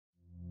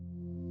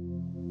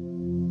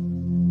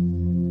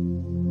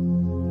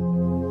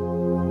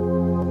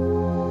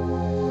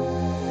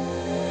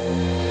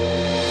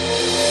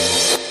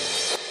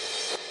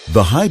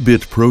The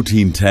HiBit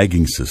protein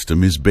tagging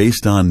system is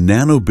based on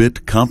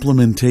nanobit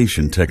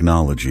complementation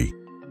technology.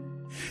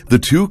 The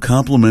two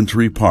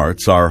complementary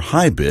parts are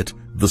HiBit,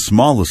 the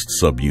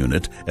smallest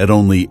subunit at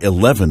only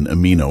 11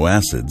 amino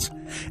acids,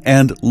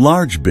 and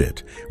large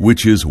bit,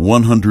 which is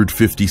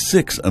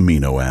 156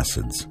 amino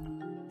acids.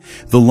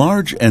 The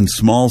large and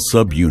small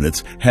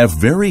subunits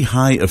have very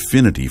high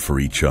affinity for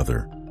each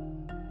other.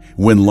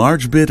 When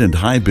large bit and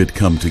HiBit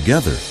come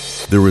together,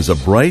 there is a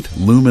bright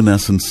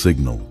luminescent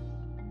signal.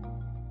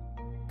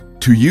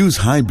 To use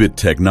HiBit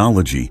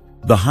technology,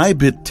 the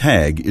HiBit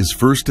tag is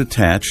first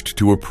attached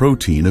to a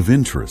protein of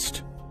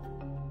interest.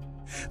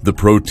 The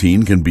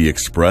protein can be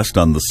expressed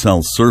on the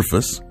cell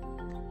surface,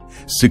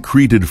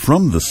 secreted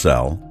from the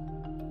cell,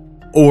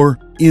 or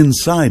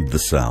inside the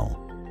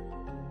cell.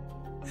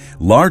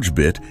 Large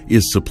bit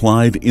is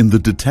supplied in the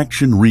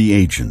detection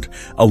reagent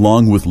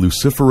along with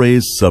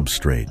luciferase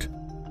substrate.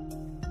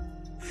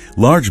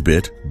 Large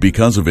bit,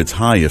 because of its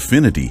high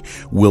affinity,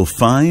 will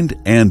find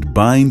and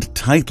bind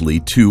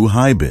tightly to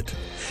HiBit,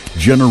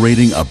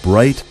 generating a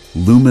bright,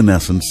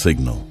 luminescent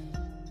signal.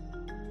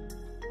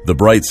 The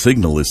bright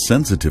signal is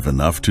sensitive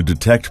enough to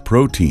detect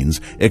proteins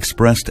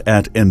expressed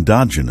at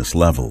endogenous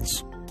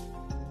levels.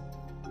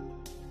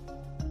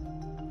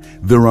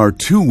 There are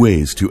two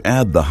ways to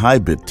add the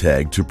HiBit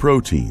tag to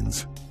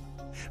proteins.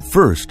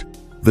 First,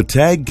 the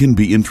tag can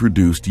be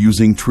introduced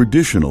using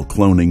traditional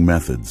cloning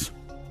methods.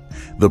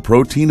 The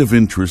protein of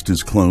interest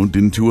is cloned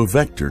into a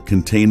vector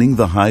containing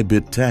the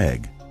HiBit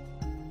tag.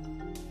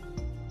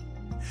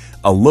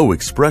 A low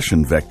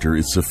expression vector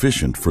is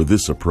sufficient for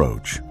this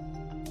approach.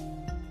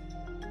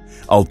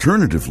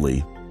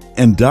 Alternatively,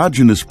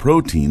 endogenous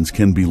proteins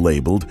can be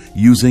labeled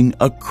using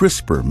a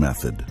CRISPR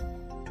method.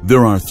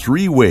 There are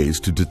three ways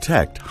to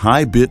detect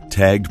HiBit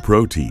tagged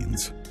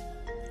proteins: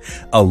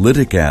 a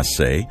lytic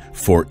assay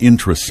for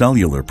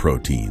intracellular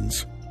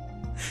proteins,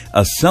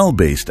 a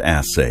cell-based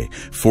assay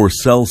for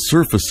cell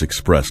surface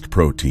expressed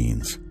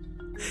proteins,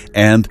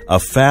 and a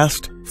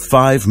fast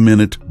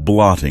 5-minute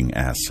blotting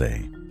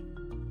assay.